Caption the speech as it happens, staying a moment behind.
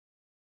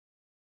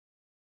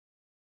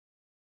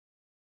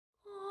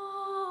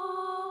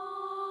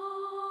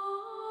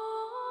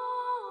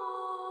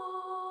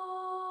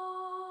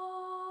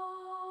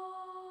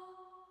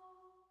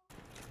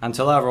And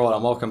hello everyone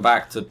and welcome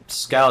back to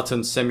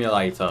Skeleton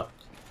Simulator.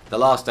 The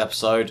last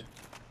episode,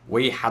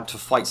 we had to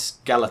fight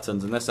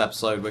skeletons. In this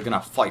episode, we're gonna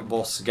fight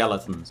more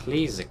skeletons.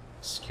 Please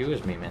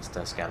excuse me,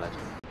 Mr. Skeleton.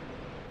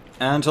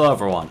 And hello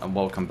everyone and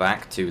welcome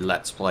back to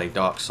Let's Play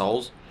Dark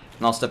Souls.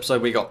 Last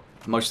episode we got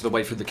most of the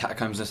way through the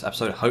Catacombs. This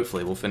episode,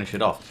 hopefully, we'll finish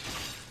it off.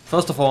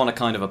 First of all, I want to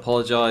kind of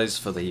apologise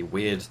for the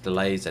weird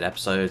delays in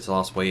episodes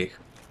last week.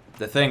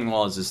 The thing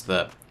is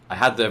that I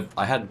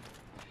had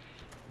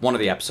one of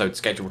the episodes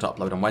scheduled to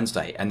upload on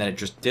Wednesday, and then it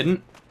just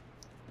didn't.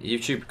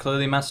 YouTube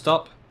clearly messed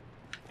up.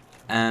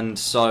 And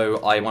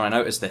so when I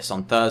noticed this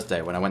on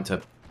Thursday, when I went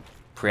to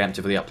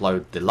preemptively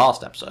upload the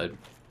last episode,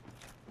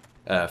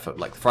 for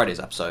like Friday's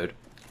episode,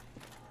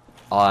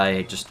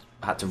 I just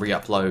had to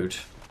re-upload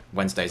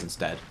Wednesdays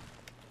instead.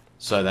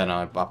 So then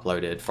I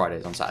uploaded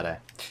Fridays on Saturday.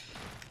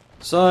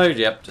 So,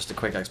 yep, just a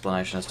quick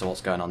explanation as to what's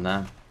going on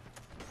there.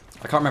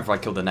 I can't remember if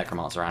I killed the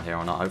necromancer around here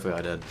or not. Hopefully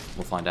I did.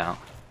 We'll find out.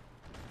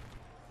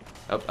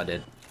 Oh, I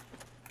did.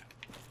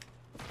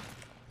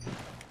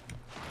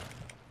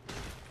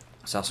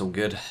 So that's all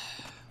good.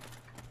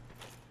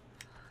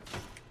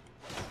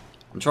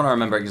 I'm trying to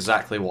remember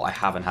exactly what I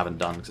have and haven't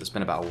done, because it's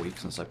been about a week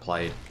since I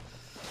played.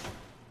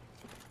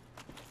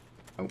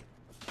 Oh.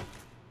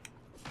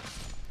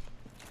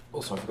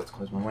 Also, I forgot to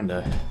close my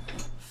window.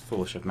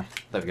 Foolish of me.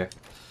 There we go.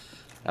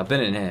 I've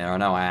been in here, I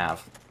know I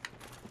have.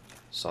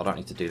 So I don't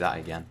need to do that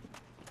again.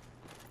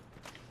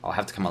 I'll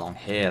have to come along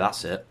here,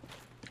 that's it.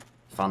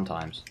 Fun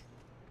times.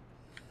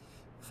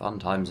 Fun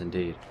times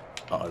indeed.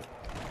 Uh-oh.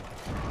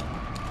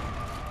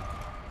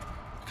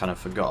 Kind of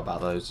forgot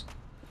about those.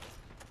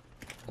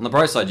 On the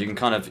bright side, you can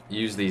kind of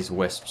use these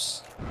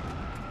wisps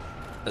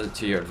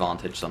to your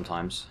advantage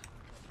sometimes.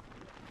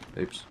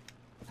 Oops.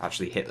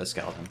 Actually hit the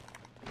skeleton.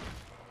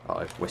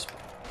 Uh-oh, wisp.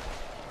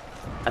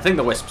 I think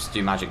the wisps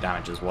do magic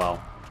damage as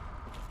well.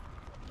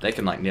 They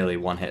can like nearly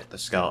one-hit the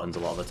skeletons a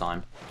lot of the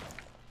time.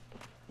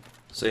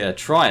 So yeah,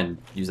 try and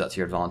use that to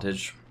your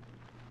advantage.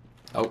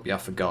 Oh, yeah, I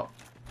forgot.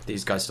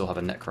 These guys still have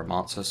a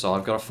necromancer, so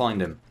I've got to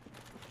find him.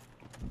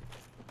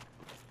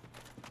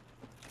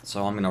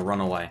 So I'm going to run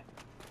away.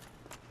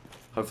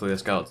 Hopefully the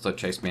skeletons don't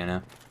chase me in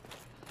here.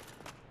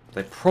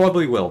 They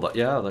probably will, but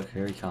yeah, look,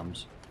 here he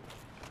comes.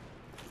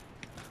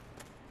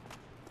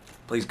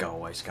 Please go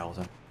away,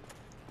 skeleton.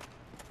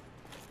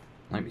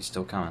 Might be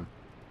still coming.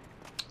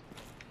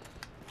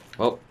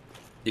 Well,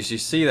 as you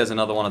see, there's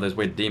another one of those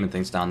weird demon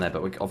things down there,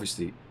 but we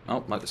obviously...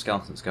 Oh, no, the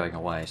skeleton's going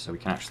away, so we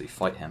can actually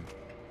fight him.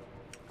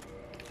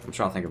 I'm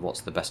trying to think of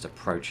what's the best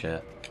approach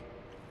here.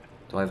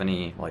 Do I have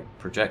any, like,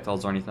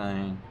 projectiles or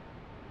anything?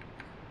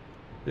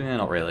 Yeah,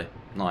 not really.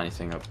 Not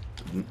anything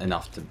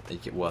enough to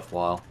make it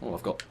worthwhile. Oh,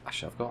 I've got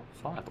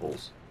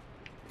fireballs.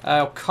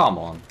 Oh, come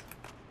on.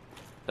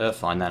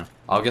 Fine then.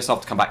 I guess I'll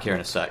have to come back here in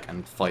a sec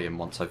and fight him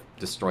once I've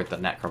destroyed the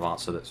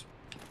necromancer that's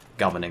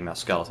governing that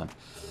skeleton.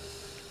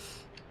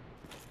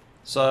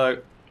 So,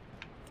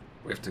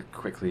 we have to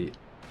quickly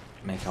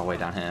make our way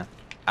down here.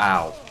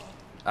 Ow.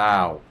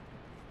 Ow.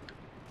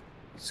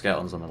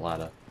 Skeleton's on the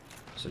ladder,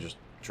 so just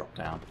drop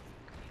down.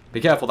 Be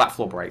careful, that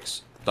floor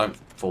breaks. Don't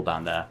fall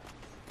down there.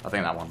 I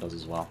think that one does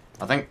as well.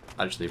 I think,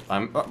 actually,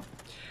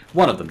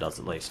 one of them does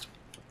at least.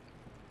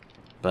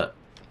 But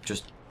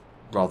just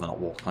rather not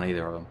walk on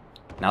either of them.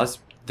 Now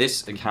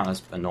this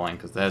encounter's annoying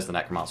because there's the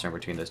necromancer in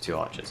between those two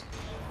archers.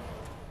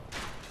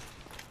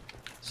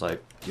 So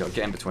you gotta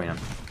get in between them.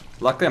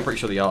 Luckily, I'm pretty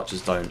sure the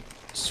archers don't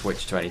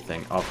switch to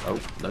anything. Oh,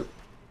 nope.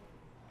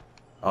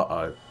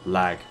 Uh-oh,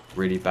 lag,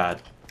 really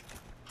bad.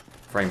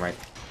 Frame rate.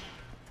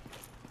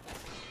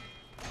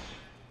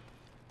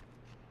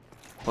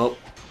 Well,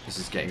 this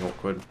is getting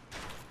awkward.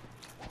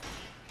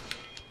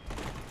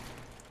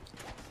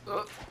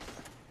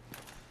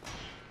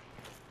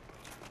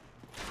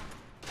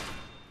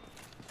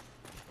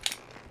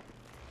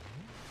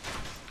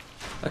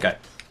 Okay.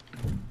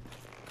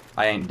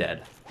 I ain't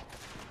dead.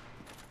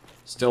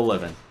 Still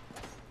living.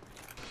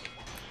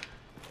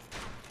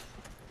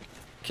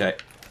 Okay.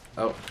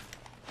 Oh.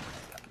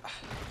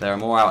 There are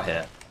more out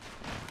here.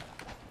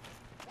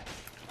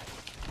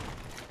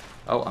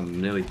 Oh,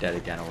 I'm nearly dead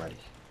again already.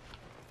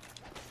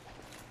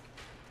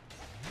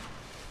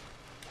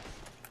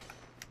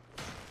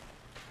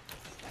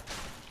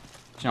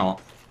 Do you know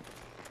what?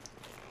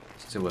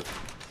 Let's deal with...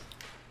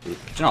 Do you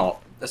know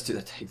what? Let's do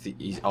the take the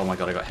easy... Oh my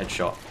god, I got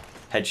headshot.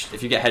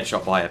 If you get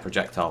headshot by a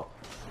projectile,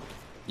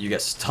 you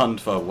get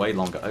stunned for way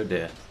longer. Oh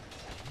dear.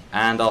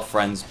 And our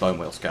friends bone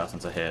wheel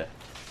skeletons are here.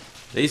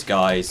 These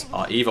guys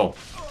are evil,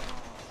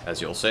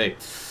 as you'll see.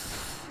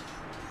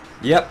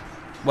 Yep.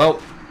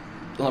 Well,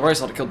 on the right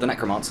side I killed the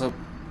necromancer.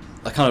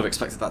 I kind of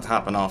expected that to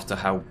happen after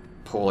how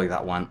poorly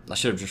that went. I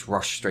should have just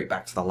rushed straight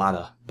back to the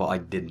ladder, but I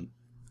didn't.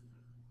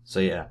 So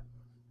yeah.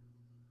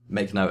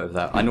 Make note of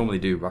that. I normally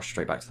do rush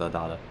straight back to the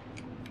ladder.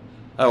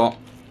 Oh well.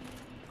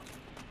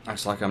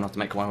 Looks like I'm going to have to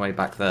make my way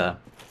back there.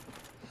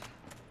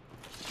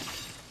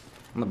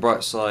 On the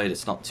bright side,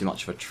 it's not too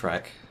much of a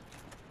trek.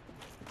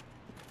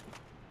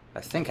 I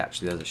think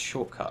actually there's a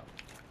shortcut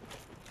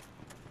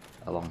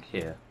along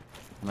here.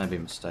 I may be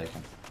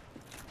mistaken.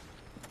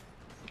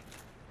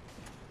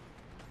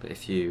 But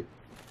if you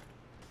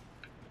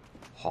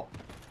hop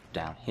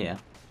down here,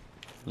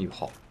 you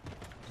hop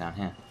down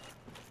here,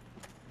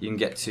 you can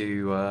get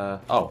to,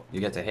 oh, you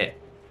get to here.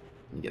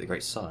 You get the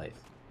Great Scythe.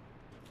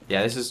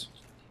 Yeah, this is...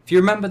 If you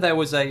remember, there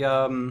was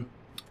a,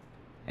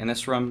 in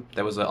this room,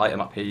 there was an item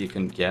up here you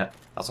can get.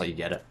 That's how you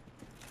get it.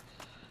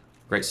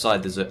 Great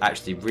Scythe is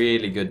actually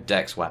really good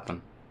dex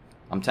weapon.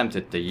 I'm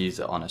tempted to use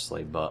it,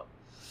 honestly, but...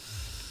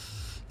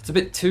 It's a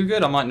bit too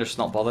good. I might just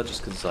not bother,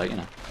 just because it's, like, you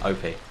know,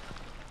 OP. But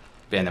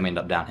then we end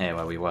up down here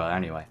where we were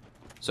anyway.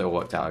 So it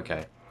worked out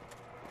okay.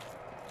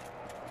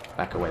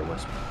 Back away,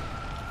 Wisp.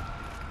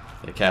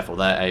 Be careful,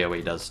 their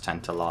AoE does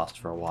tend to last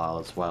for a while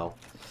as well.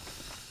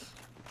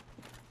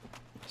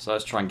 So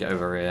let's try and get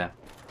over here.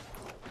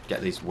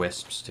 Get these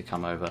Wisps to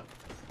come over.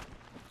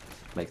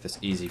 Make this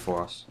easy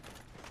for us.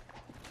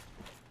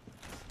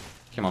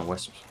 Come on,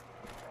 Wisps.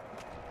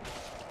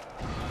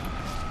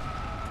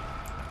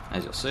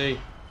 As you'll see,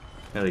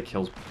 nearly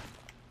kills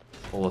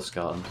all the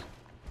skeletons.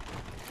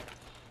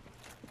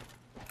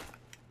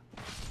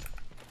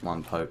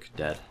 One poke,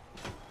 dead.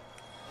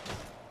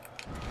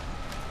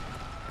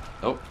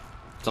 Oh,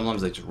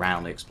 sometimes they just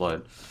randomly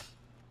explode.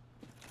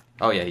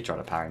 Oh yeah, he tried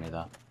to parry me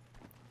there.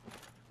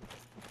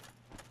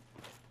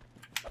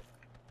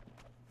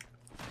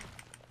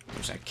 I'm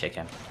just gonna kick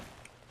him.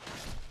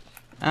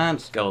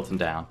 And skeleton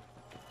down.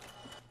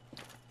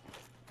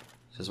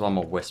 There's one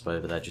more Wisp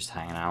over there just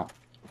hanging out.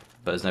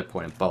 But there's no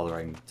point in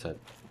bothering to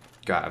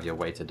go out of your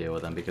way to deal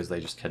with them because they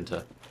just tend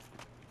to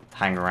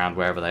hang around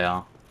wherever they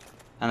are.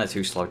 And they're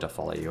too slow to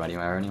follow you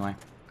anywhere anyway.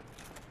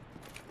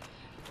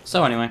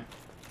 So anyway,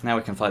 now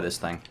we can fight this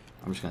thing.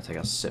 I'm just going to take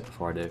a sip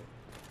before I do.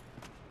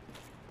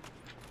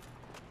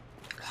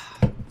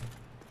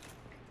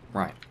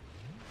 Right.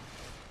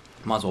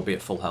 Might as well be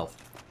at full health.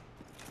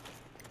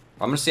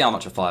 I'm going to see how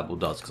much a fireball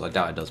does, because I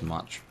doubt it does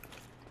much.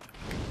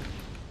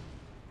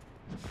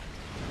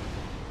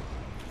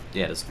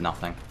 Yeah, there's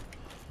nothing.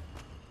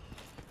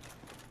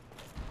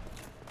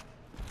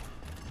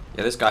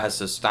 Yeah, this guy has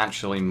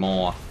substantially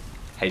more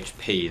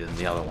HP than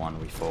the other one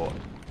we fought.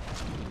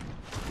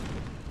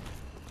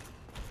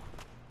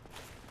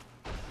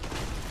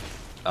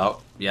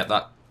 Oh, yeah,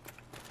 that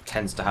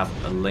tends to have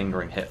a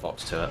lingering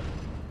hitbox to it.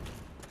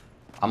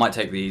 I might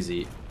take the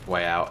easy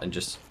way out and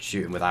just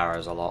shoot him with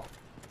arrows a lot.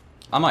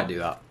 I might do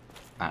that,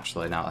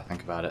 actually, now that I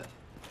think about it.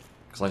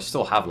 Because I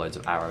still have loads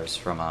of arrows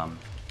from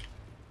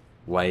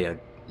way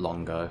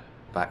long ago,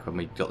 back when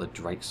we got the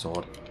Drake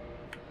sword.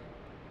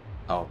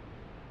 Oh.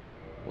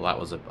 Well, that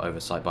was an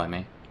oversight by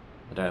me.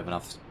 I don't have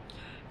enough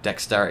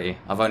dexterity.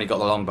 I've only got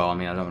the longbow on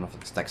me, I don't have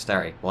enough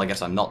dexterity. Well, I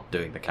guess I'm not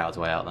doing the coward's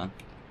way out then.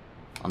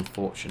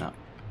 Unfortunate.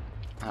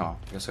 Oh well,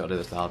 I guess I gotta do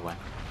this the hard way.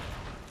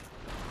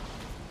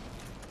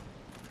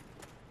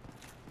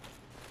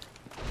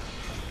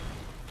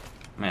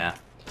 Yeah.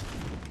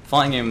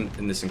 Fighting him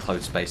in this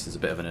enclosed space is a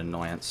bit of an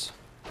annoyance.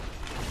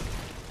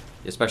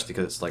 Especially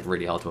because it's like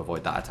really hard to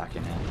avoid that attack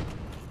in here.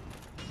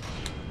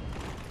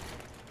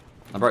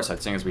 On the bright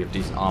side, seeing as we have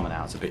decent armor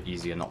now, it's a bit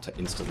easier not to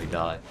instantly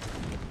die.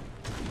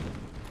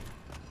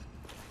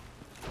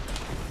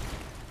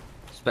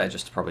 It's better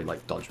just to probably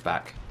like dodge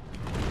back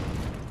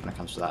when it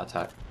comes to that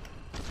attack.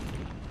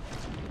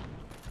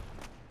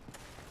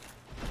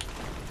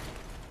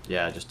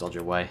 Yeah, just dodge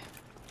away.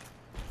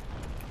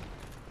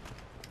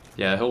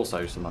 Yeah, he'll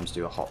also sometimes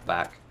do a hop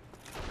back.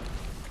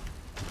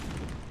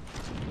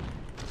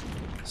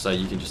 So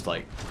you can just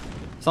like...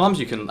 Sometimes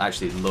you can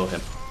actually lure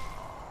him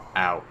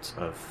out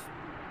of...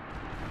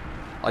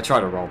 I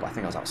tried to roll, but I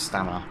think I was out of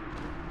stamina.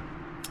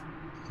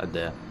 Oh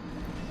dear.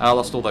 I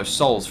lost all those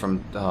souls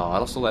from... Oh, I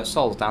lost all those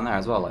souls down there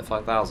as well, like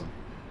 5,000.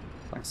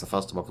 That's the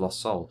first time I've lost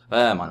souls.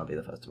 It might not be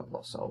the first time I've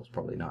lost souls.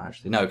 Probably not,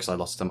 actually. No, because I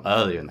lost them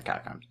earlier in the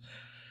Catacombs.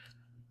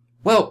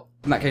 Well,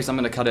 in that case, I'm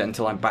going to cut it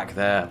until I'm back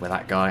there with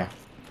that guy.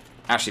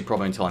 Actually,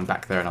 probably until I'm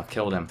back there and I've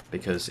killed him,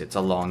 because it's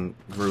a long,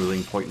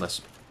 grueling,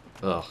 pointless,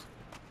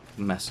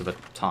 mess of a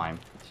time.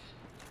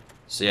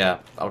 So yeah,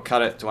 I'll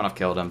cut it to when I've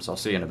killed him, so I'll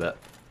see you in a bit.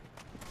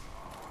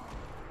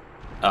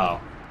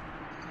 Oh.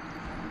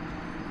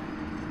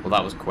 Well,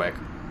 that was quick.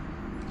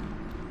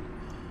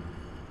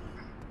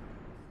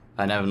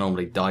 I never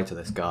normally die to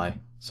this guy,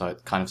 so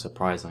it's kind of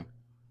surprising.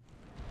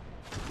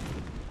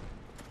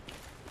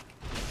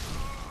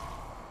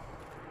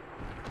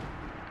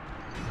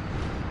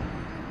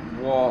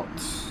 What?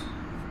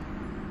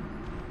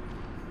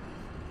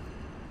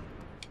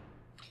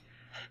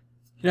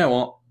 You know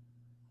what?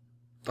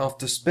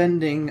 After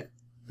spending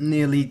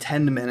nearly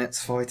 10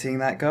 minutes fighting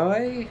that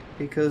guy,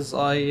 because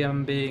I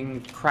am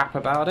being crap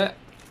about it,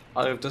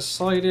 I've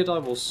decided I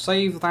will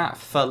save that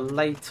for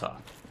later.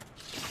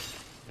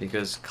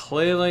 Because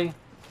clearly,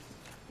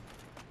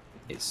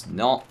 it's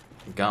not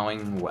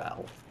going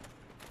well.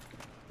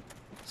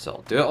 So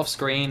I'll do it off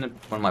screen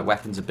when my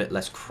weapon's a bit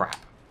less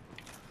crap.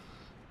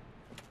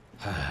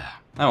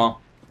 Oh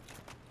well.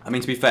 I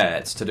mean, to be fair,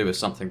 it's to do with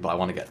something that I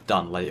want to get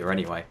done later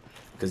anyway.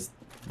 Because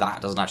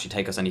that doesn't actually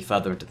take us any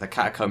further into the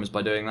Catacombs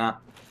by doing that.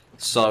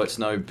 So it's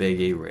no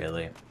biggie,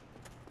 really.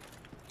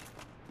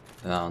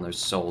 Oh, and those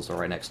souls are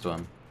right next to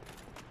him.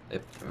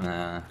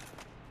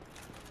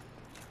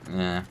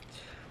 Yeah.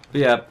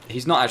 But yeah,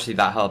 he's not actually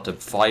that hard to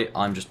fight.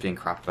 I'm just being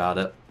crap about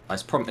it.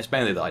 It's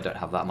mainly that I don't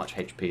have that much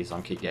HP, so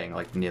I keep getting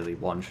like nearly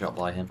one shot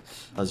by him,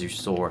 as you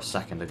saw a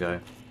second ago.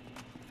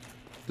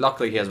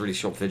 Luckily, he has really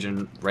short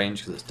vision range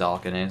because it's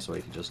dark in here, so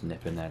he can just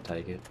nip in there and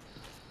take it.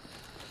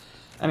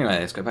 Anyway,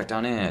 let's go back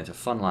down here to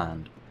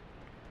Funland.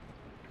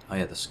 Oh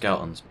yeah, the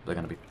skeletons, they're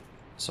going to be...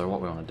 So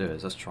what we want to do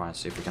is, let's try and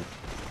see if we can...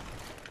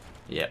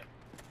 Yep.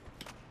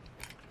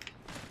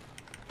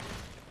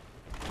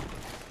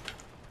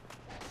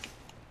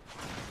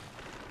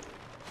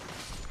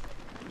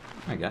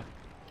 There we go.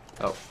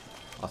 Oh,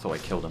 I thought I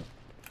killed him.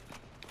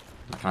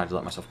 I kind of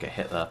let myself get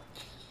hit there.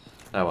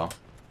 Oh well.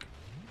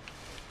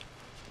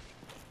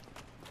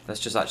 Let's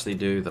just actually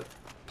do the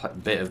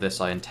bit of this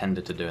I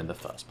intended to do in the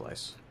first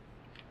place.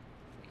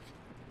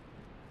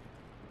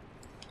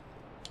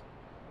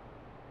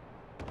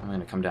 I'm going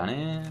to come down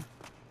here.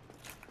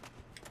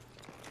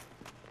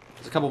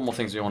 There's a couple more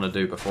things we want to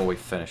do before we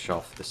finish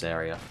off this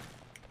area.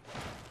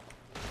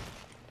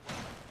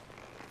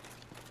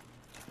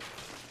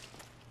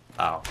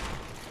 Ow.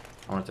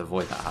 I wanted to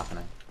avoid that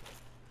happening.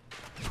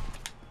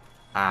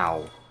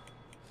 Ow.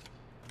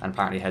 And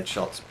apparently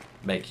headshots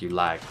make you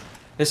lag.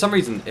 For some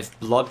reason, if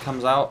blood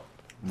comes out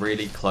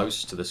really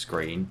close to the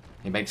screen,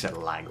 it makes it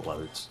lag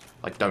loads.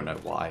 Like, don't know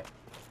why.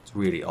 It's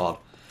really odd.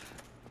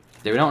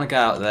 Yeah, we don't want to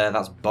get out there.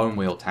 That's Bone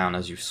Wheel Town,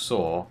 as you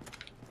saw.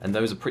 And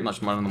those are pretty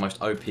much one of the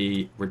most OP,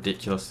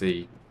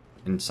 ridiculously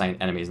insane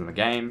enemies in the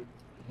game.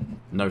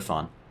 No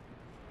fun.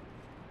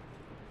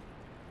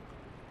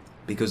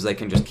 Because they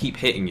can just keep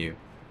hitting you.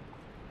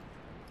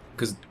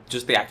 Because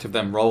just the act of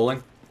them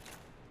rolling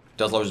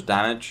does loads of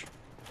damage.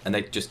 And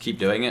they just keep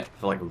doing it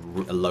for like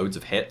loads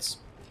of hits.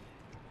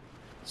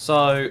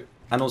 So,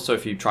 and also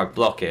if you try to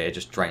block it, it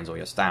just drains all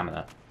your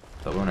stamina.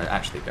 But we want to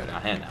actually go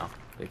down here now.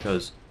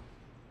 Because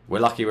we're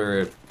lucky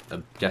we're,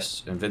 I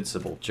guess,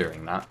 invincible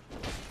during that.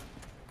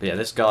 But yeah,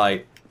 this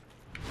guy,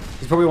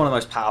 he's probably one of the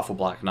most powerful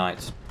Black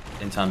Knights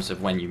in terms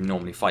of when you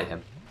normally fight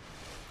him.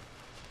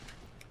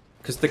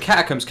 Because the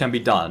Catacombs can be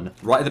done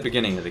right at the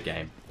beginning of the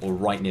game, or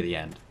right near the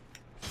end.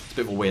 It's a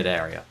bit of a weird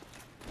area.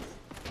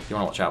 You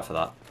want to watch out for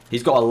that.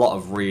 He's got a lot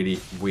of really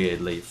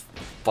weirdly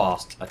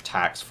fast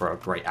attacks for a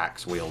great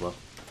axe wielder.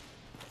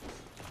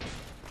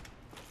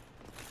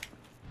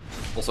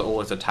 Also, all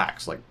his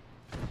attacks, like,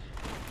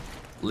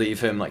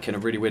 leave him like in a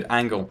really weird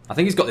angle. I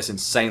think he's got this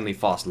insanely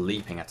fast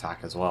leaping attack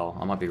as well.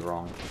 I might be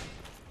wrong.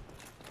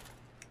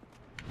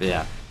 But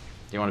yeah,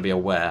 you want to be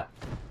aware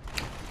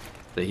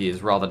that he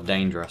is rather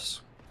dangerous.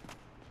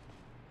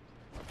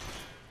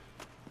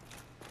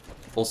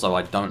 Also,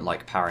 I don't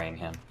like parrying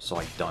him, so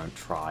I don't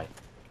try.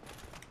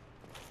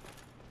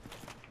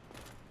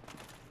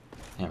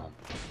 Hang on.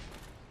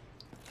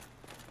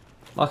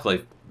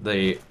 Luckily,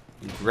 the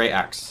great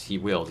axe he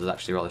wields is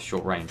actually rather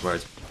short range,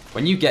 whereas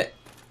when you get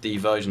the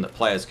version that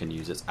players can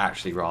use, it's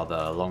actually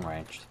rather long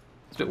range.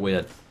 It's a bit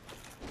weird.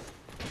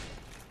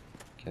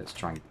 Okay, let's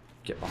try and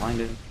get behind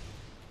him.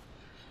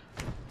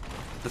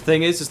 The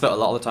thing is that a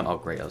lot of the time... Oh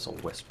great, there's a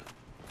wisp.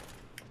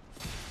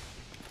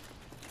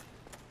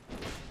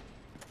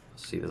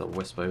 See, there's a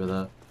wisp over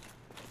there.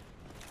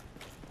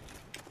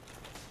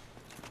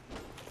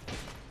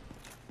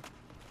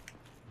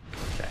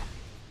 Okay.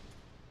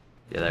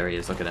 Yeah, there he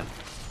is, look at him.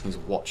 He's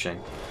watching.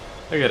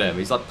 Look at him,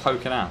 he's like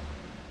poking out.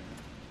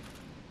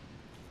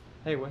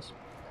 Hey, Wisp.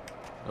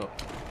 Oh.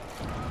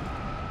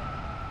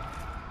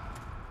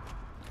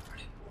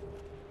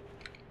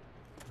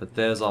 But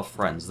there's our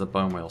friends, the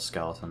Bone Wheel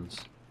Skeletons.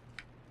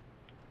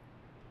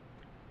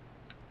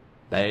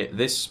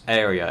 This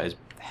area is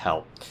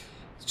hell.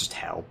 It's just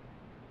hell.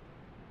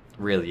 It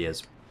really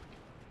is.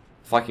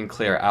 If I can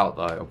clear it out,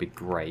 though, it'll be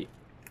great.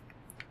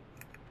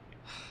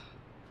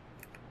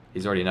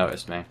 He's already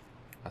noticed me,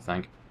 I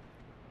think.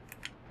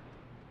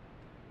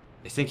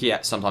 I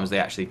think sometimes they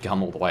actually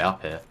come all the way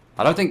up here.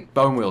 I don't think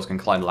bone wheels can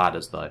climb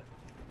ladders, though.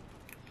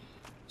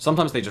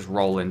 Sometimes they just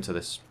roll into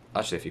this...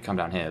 Actually, if you come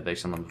down here, they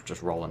sometimes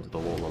just roll into the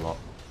wall a lot.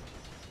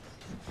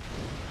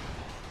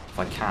 If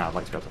I can, I'd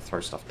like to be able to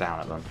throw stuff down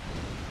at them.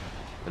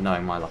 But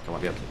knowing my luck, I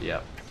won't be able to...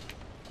 Yep.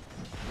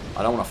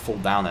 I don't want to fall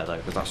down there, though,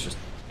 because that's just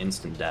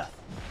instant death.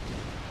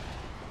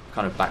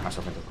 Kind of back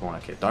myself into the corner,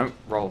 kid. Don't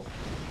roll.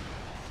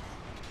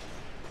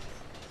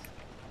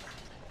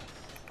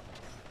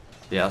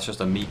 Yeah, that's just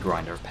a meat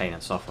grinder of pain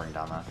and suffering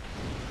down there.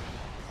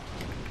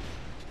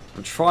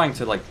 I'm trying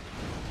to, like,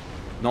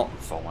 not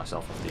fall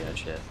myself off the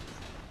edge here.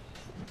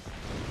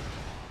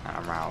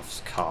 And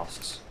Ralph's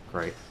casts.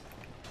 Great.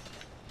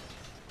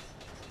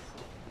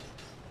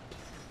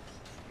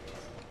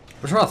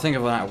 I'm trying to think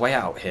of a way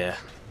out here.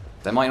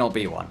 There might not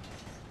be one.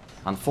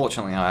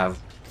 Unfortunately, I have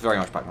very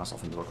much backed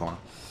myself into a corner.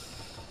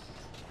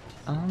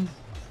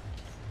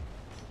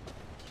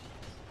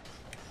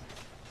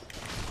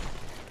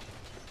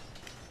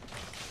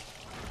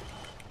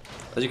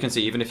 As you can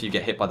see, even if you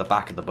get hit by the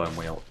back of the bone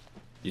wheel,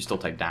 you still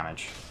take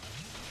damage.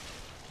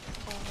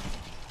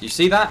 You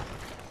see that?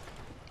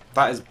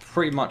 That is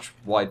pretty much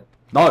why...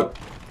 No!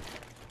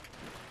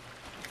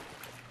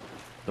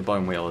 The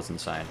bone wheel is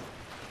insane.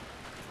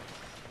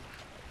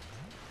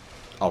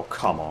 Oh,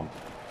 come on.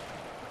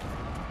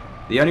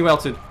 The only way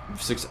to...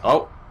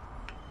 Oh!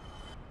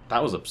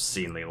 That was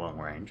obscenely long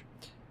range.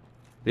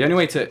 The only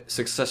way to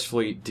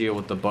successfully deal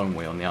with the bone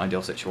wheel in the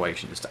ideal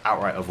situation is to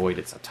outright avoid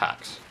its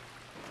attacks.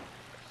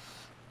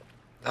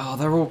 Oh,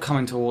 they're all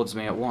coming towards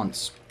me at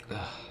once. Ugh.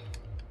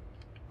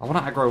 I want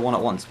to aggro one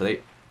at once, but they...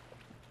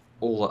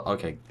 all...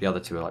 Okay, the other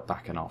two are like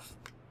backing off.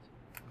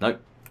 Nope.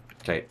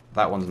 Okay,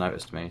 that one's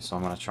noticed me, so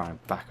I'm going to try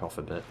and back off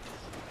a bit.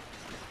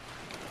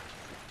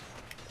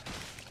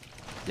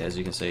 Yeah, as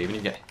you can see, when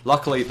you get...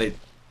 Luckily, they...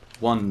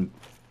 One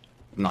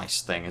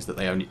nice thing is that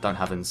they only don't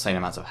have insane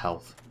amounts of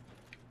health.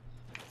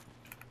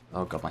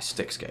 Oh god, my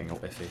stick's getting all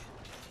iffy.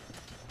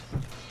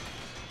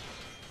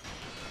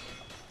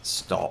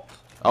 Stop.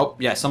 Oh,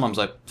 yeah, sometimes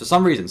for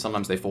some reason,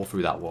 sometimes they fall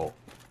through that wall.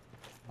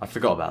 I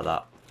forgot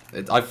about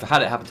that. I've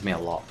had it happen to me a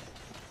lot.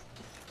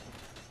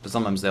 But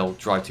sometimes they'll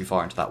drive too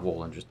far into that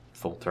wall and just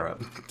fall through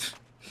it.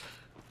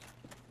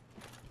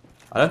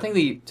 I don't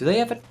think do they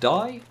ever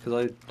die?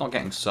 Because I'm not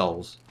getting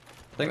souls.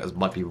 I think there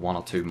might be one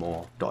or two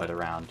more dotted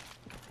around.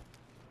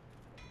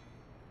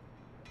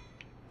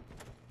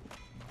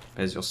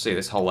 As you'll see,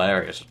 this whole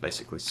area is just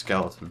basically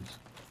skeletons.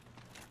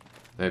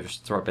 They've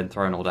just been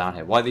thrown all down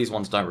here. Why these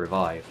ones don't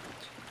revive?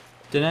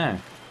 Dunno.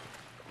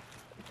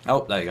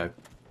 Oh, there you go.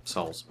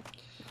 Souls.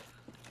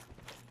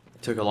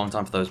 It took a long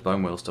time for those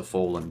bone wheels to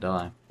fall and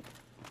die.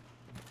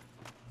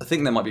 I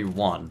think there might be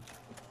one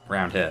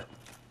around here.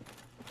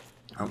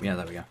 Oh, yeah,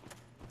 there we go.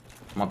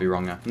 Might be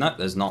wrong there. No,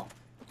 there's not.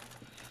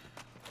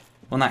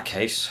 Well, in that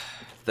case,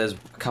 there's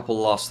a couple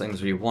last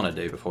things we want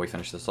to do before we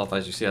finish this off.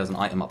 As you see, there's an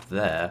item up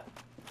there.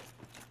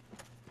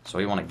 So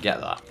we want to get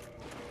that.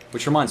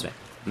 Which reminds me,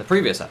 in the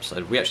previous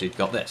episode, we actually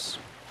got this.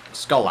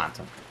 Skull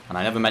Lantern. And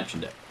I never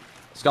mentioned it.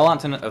 Skull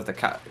Lantern of the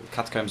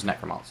Catacombs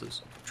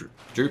Necromancers.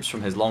 Droops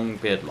from his long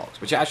beard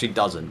locks. Which it actually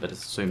doesn't, but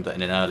it's assumed that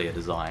in an earlier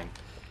design,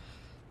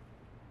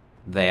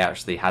 they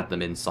actually had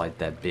them inside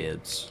their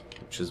beards.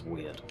 Which is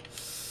weird.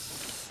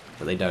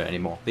 But they don't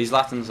anymore. These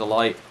lanterns are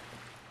light.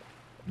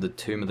 The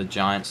Tomb of the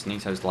Giants,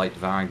 Nito's light,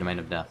 devouring domain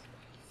of death.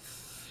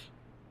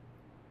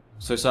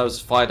 So serves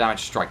fire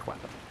damage strike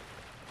weapon.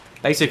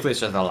 Basically, it's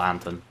just a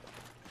lantern.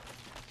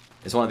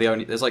 It's one of the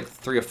only... There's like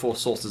 3 or 4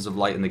 sources of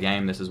light in the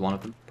game. This is one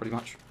of them, pretty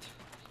much.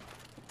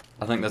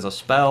 I think there's a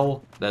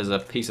spell, there's a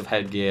piece of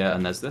headgear,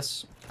 and there's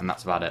this. And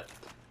that's about it.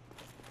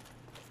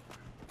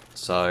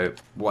 So,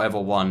 whatever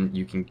one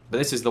you can... But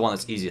this is the one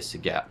that's easiest to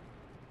get.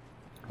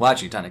 Well,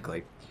 actually,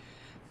 technically,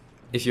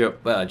 if you're...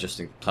 Well, just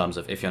in terms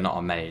of if you're not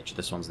a mage,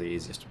 this one's the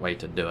easiest way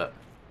to do it.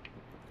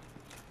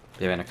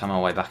 We're going to come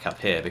our way back up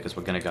here because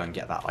we're going to go and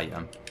get that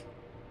item.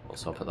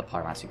 Also, I'll put the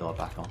pyromancy glove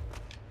back on.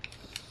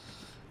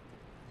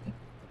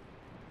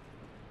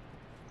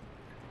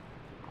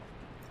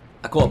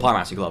 I call it a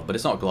pyromancy glove, but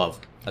it's not a glove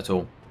at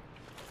all.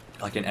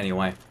 Like in any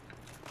way.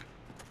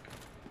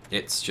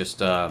 It's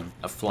just a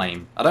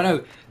flame. I don't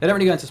know. They don't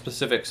really go into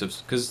specifics of...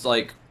 Because,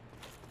 like...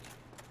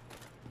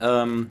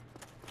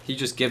 he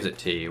just gives it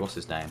to you. What's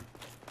his name?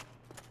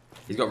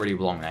 He's got a really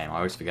long name. I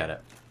always forget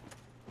it.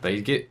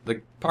 But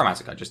the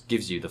pyromancer guy just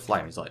gives you the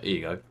flame. He's like, here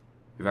you go.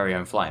 Your very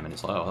own flame. And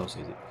it's like, oh, that was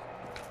easy.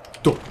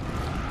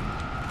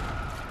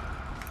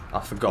 I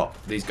forgot.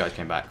 These guys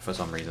came back for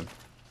some reason.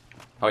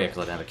 Oh yeah,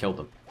 because I never killed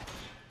them.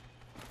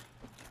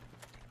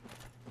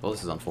 Well,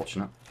 this is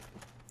unfortunate.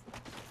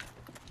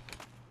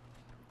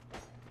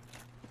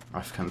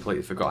 I've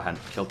completely forgot I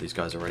hadn't killed these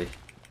guys already.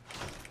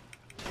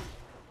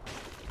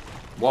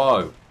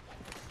 Whoa!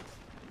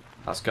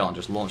 That skeleton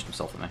just launched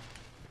himself at me.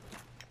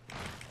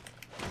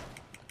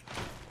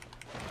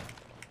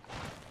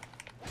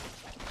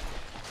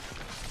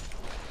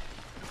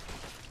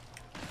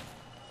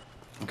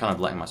 I'm kind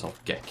of letting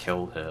myself get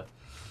killed here.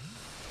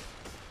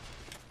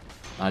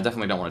 And I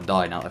definitely don't want to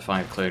die now that I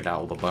finally cleared out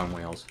all the bone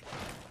wheels.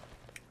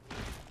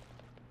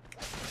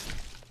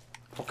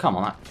 Oh, come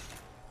on,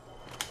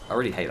 I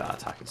really hate that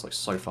attack, it's like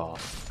so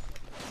fast.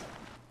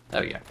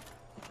 There we go.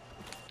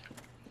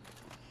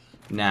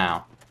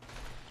 Now.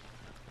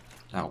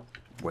 Oh,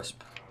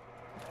 wisp.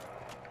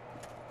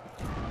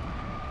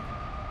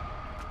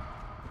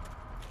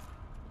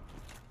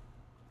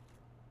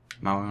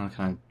 Now we're going to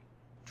kind of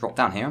drop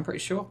down here, I'm pretty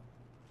sure.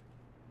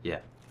 Yeah,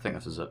 I think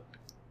this is it.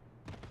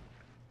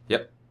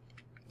 Yep.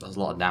 There's a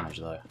lot of damage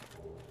though.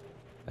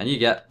 And you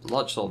get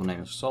large sword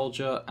name of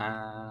soldier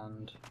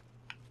and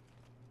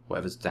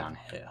whatever's down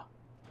here.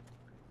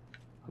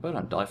 I bet I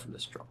don't die from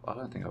this drop. I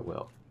don't think I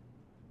will.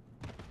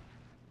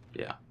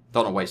 Yeah.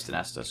 Don't want to waste an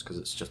Estus because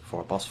it's just before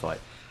a boss fight.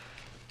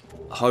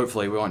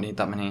 Hopefully we won't need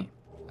that many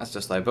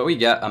Estus though. But we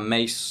get a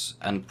mace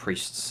and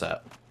priest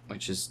set,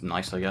 which is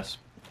nice, I guess.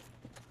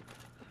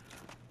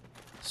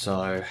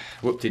 So,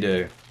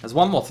 whoop-de-doo. There's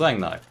one more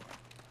thing, though.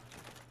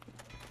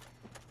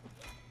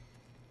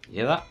 You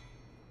hear that?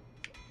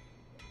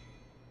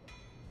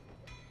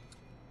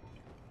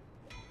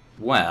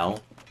 Well,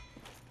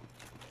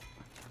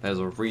 there's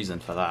a reason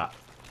for that.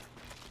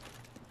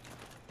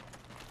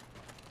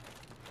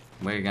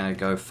 We're gonna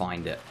go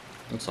find it.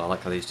 Also, I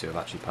like how these two have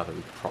actually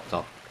perfectly propped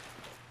up.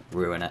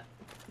 Ruin it.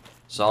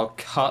 So I'll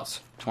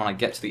cut to when I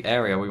get to the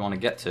area we want to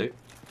get to.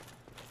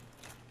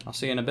 I'll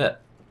see you in a bit.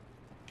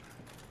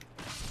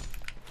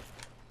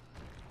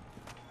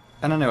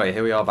 And anyway,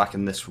 here we are back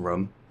in this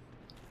room.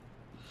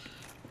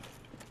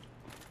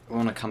 We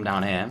want to come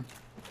down here,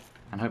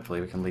 and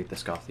hopefully we can lead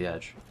this guy off the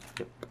edge.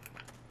 Yep.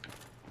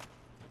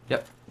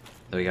 Yep.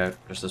 There we go,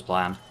 just as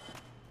planned.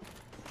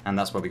 And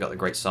that's where we got the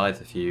Great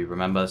Scythe, if you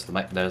remember.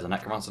 There's a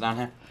Necromancer down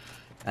here.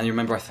 And you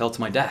remember I fell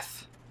to my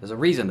death. There's a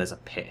reason there's a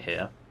pit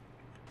here.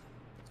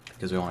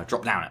 Because we want to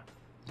drop down it.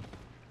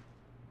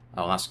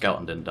 Oh, that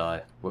skeleton didn't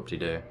die.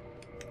 Whoop-de-doo.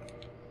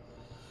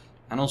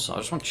 And also, I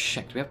just want to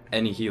check, do we have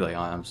any healing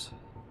items?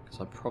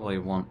 Because I probably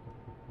want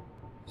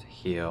to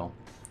heal.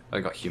 Oh,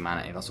 we got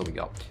humanity, that's all we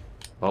got.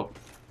 Well.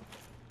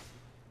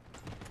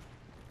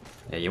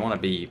 Yeah, you want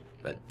to be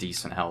at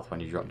decent health when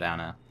you drop down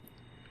here.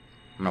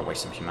 I'm going to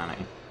waste some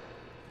humanity.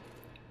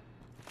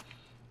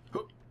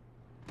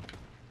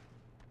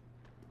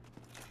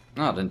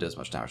 Oh, it didn't do as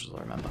much damage as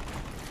I remember.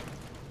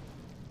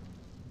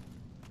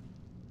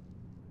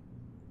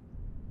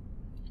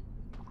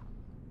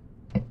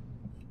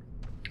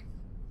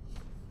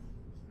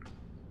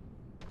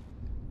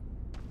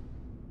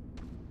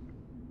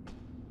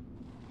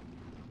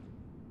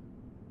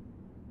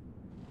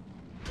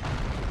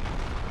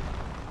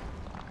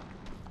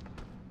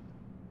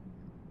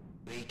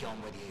 Be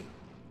gone with you.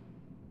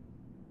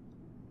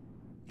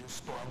 You'll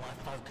spoil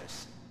my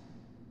focus.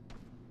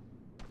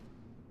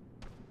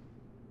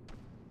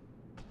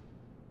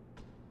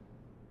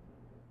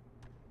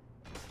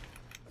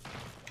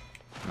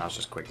 And I'll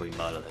just quickly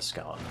murder this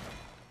skeleton.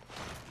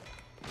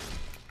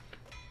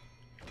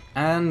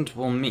 And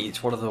we'll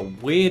meet one of the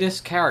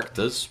weirdest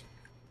characters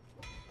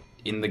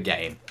in the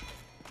game.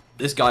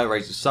 This guy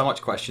raises so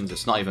much questions,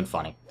 it's not even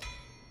funny.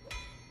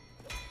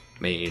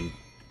 I mean,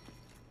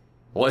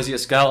 what is he a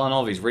skeleton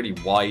of? He's really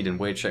wide and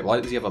weird shape.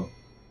 Why does he have a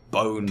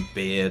bone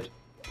beard?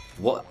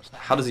 What?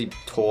 How does he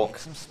talk?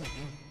 Some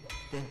smithing,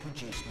 then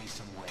produce me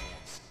some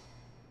wares.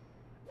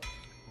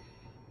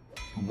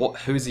 What?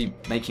 Who's he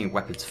making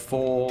weapons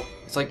for?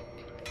 It's like,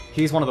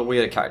 he's one of the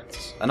weirder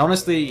characters. And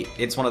honestly,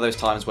 it's one of those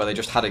times where they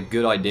just had a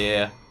good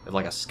idea of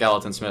like a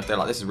skeleton smith. They're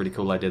like, this is a really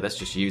cool idea, let's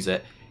just use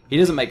it. He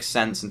doesn't make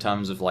sense in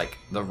terms of like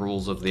the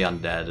rules of the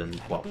undead and,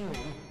 well,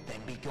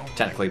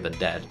 technically the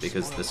dead,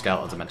 because the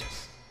skeletons are meant to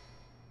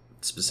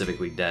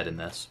specifically dead in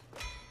this.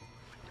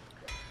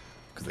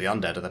 Because the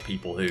undead are the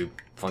people who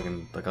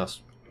fucking, like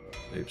us.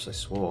 Oops, I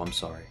swore, I'm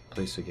sorry.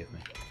 Please forgive me.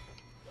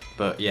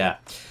 But yeah.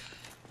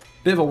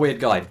 Bit of a weird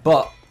guy,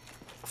 but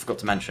I forgot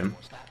to mention,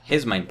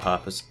 his main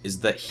purpose is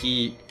that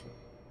he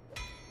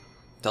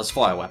does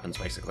fire weapons,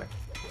 basically.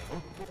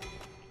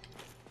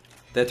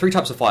 There are 3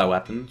 types of fire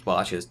weapons. Well,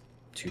 actually, there's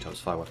 2 types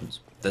of fire weapons.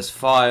 There's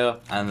fire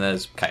and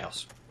there's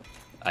chaos.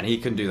 And he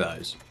can do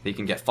those. He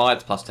can get fire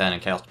to +10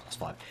 and chaos to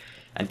 +5.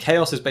 And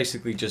chaos is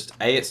basically just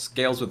A, it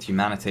scales with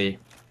humanity,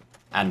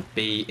 and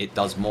B, it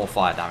does more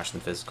fire damage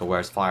than physical,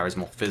 whereas fire is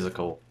more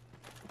physical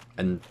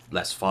and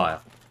less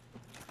fire.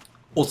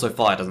 Also,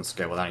 fire doesn't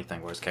scale with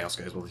anything, whereas chaos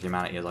goes with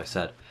humanity, as I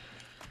said.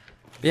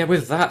 But yeah,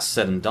 with that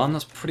said and done,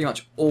 that's pretty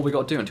much all we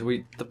got to do until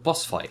the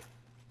boss fight.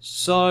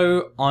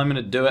 So, I'm going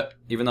to do it,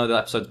 even though the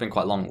episode's been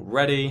quite long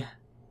already.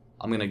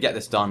 I'm going to get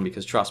this done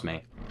because, trust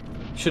me,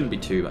 it shouldn't be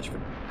too much of a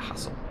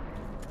hassle.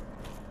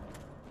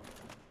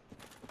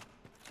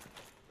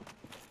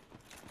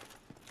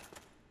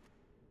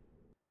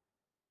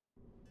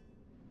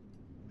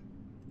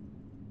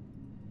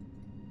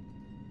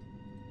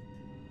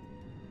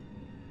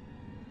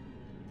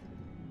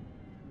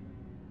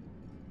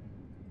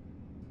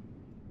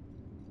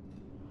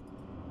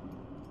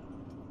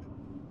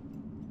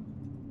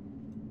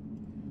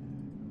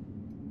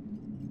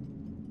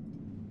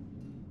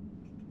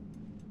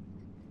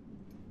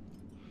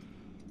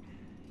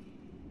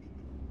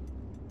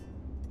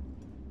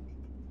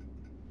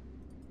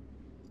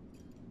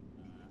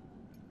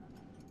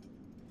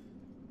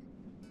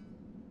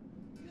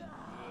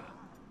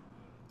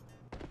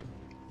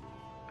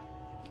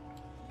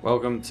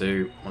 Welcome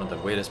to one of the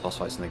weirdest boss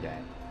fights in the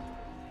game.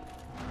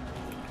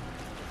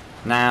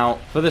 Now,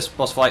 for this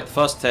boss fight, the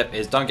first tip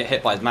is don't get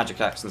hit by his magic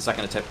axe, and the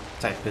second tip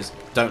is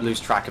don't lose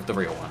track of the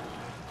real one.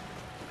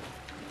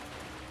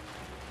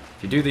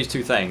 If you do these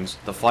 2 things,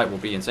 the fight will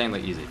be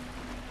insanely easy.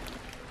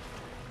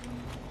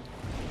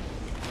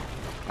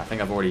 I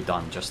think I've already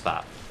done just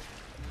that.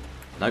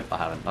 Nope, I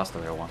haven't. That's the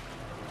real one.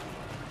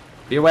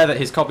 Be aware that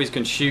his copies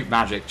can shoot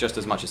magic just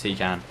as much as he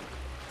can.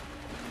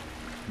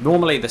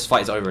 Normally this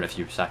fight is over in a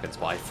few seconds,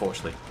 but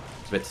unfortunately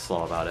it's a bit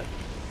slow about it.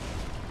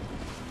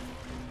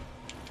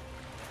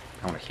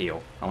 I want to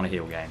heal. I want to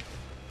heal game.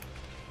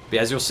 But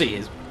as you'll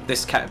see,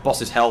 this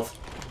boss's health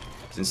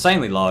is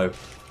insanely low.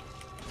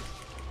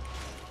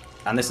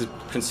 And this is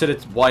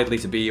considered widely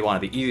to be one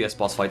of the easiest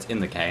boss fights in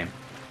the game.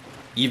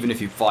 Even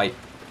if you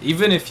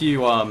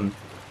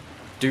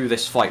do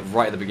this fight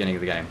right at the beginning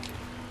of the game.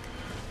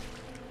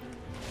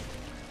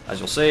 As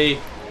you'll see,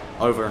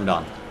 over and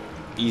done.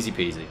 Easy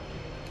peasy.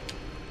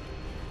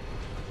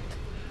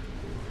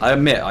 I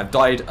admit, I've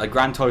died a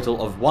grand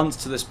total of once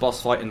to this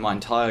boss fight in my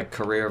entire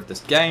career of this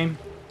game.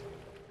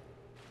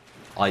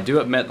 I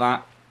do admit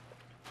that.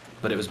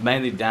 but it was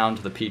mainly down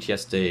to the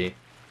PTSD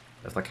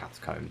of the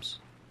Catacombs.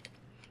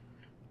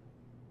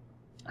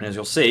 And as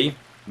you'll see,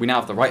 we now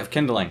have the Rite of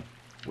Kindling,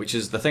 which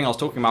is the thing I was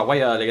talking about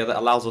way earlier that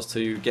allows us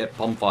to get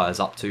bonfires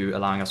up to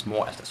allowing us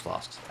more Estus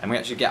flasks. And we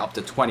actually get up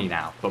to 20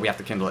 now, but we have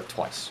to kindle it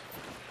twice.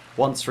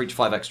 Once for each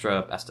 5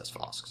 extra Estus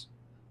flasks.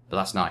 But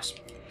that's nice.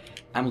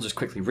 And we'll just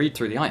quickly read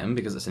through the item,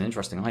 because it's an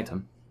interesting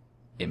item.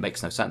 It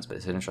makes no sense, but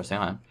it's an interesting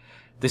item.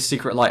 This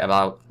secret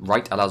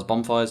rite allows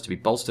bonfires to be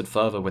bolstered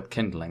further with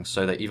kindling,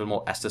 so that even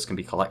more Estus can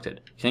be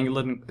collected.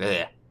 Kindling...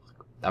 Ugh.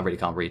 I really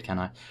can't read, can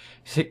I?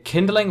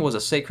 Kindling was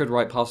a sacred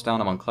rite passed down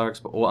among clerics,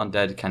 but all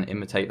undead can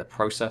imitate the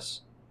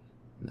process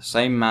in the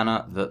same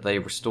manner that they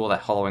restore their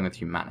hollowing with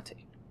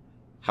humanity.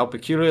 How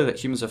peculiar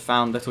that humans have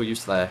found little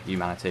use to their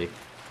humanity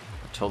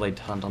until they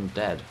turned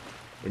undead.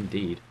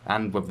 Indeed.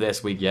 And with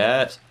this we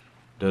get...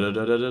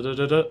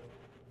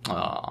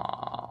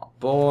 Ah,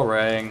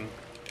 boring.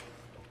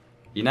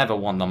 You never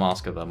want the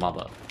Mask of the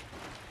Mother.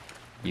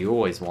 You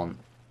always want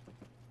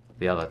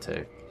the other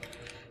two.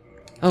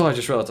 Oh, I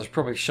just realised I should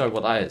probably show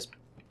what that is.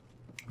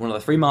 One of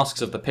the 3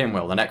 masks of the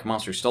Pinwheel, the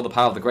necromancer who stole the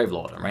power of the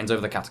Gravelord and reigns over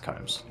the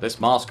Catacombs. This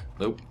mask,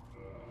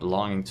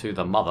 belonging to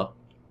the Mother.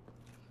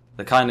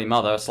 The kindly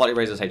Mother slightly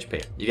raises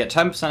HP. You get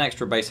 10%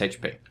 extra base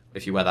HP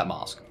if you wear that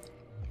mask.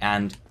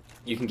 And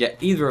you can get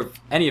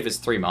any of his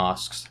 3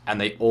 masks, and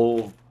they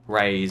all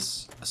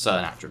raise a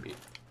certain attribute.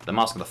 The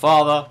Mask of the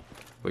Father,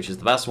 which is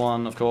the best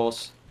one, of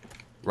course,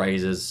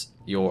 raises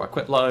your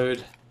equip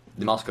load.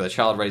 The Mask of the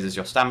Child raises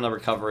your stamina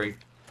recovery.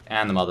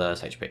 And the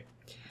Mother's HP.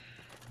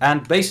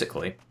 And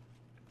basically,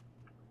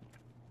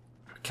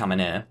 come in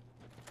here,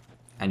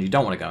 and you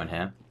don't want to go in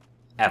here,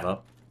 ever.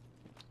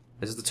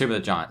 This is the Tomb of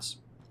the Giants.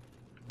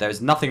 There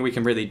is nothing we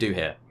can really do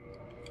here.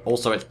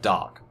 Also, it's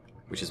dark,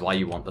 which is why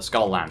you want the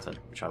Skull Lantern,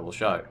 which I will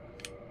show.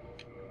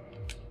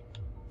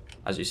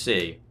 As you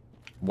see,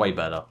 way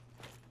better.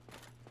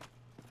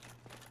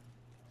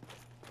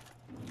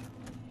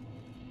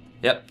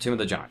 Yep, Tomb of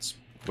the Giants.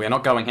 We are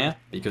not going here,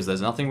 because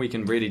there's nothing we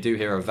can really do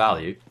here of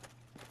value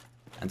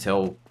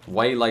until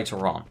way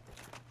later on.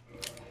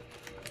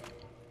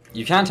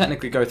 You can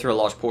technically go through a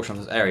large portion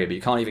of this area, but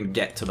you can't even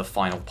get to the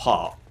final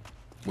part,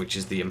 which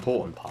is the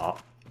important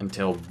part,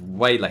 until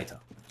way later.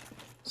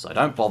 So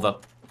don't bother.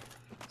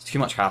 It's too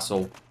much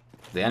hassle.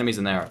 The enemies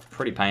in there are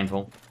pretty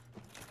painful.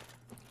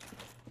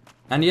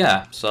 And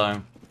yeah,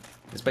 so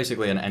it's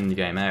basically an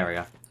endgame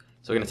area.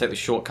 So we're going to take the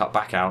shortcut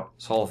back out,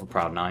 Soul of a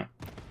Proud Knight.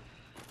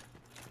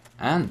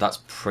 And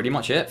that's pretty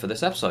much it for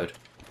this episode.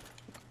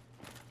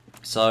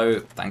 So,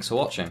 thanks for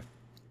watching.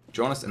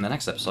 Join us in the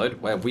next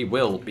episode, where we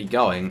will be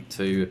going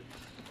to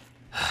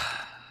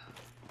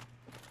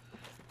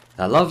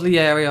the lovely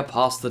area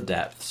past the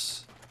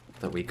depths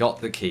that we got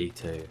the key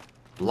to.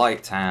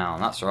 Blight Town.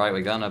 That's right,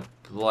 we're going to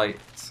Blight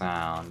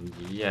Town.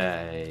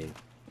 Yay.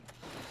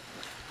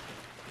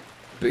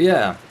 But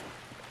yeah,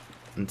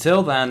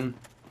 until then,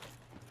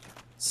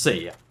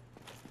 see ya.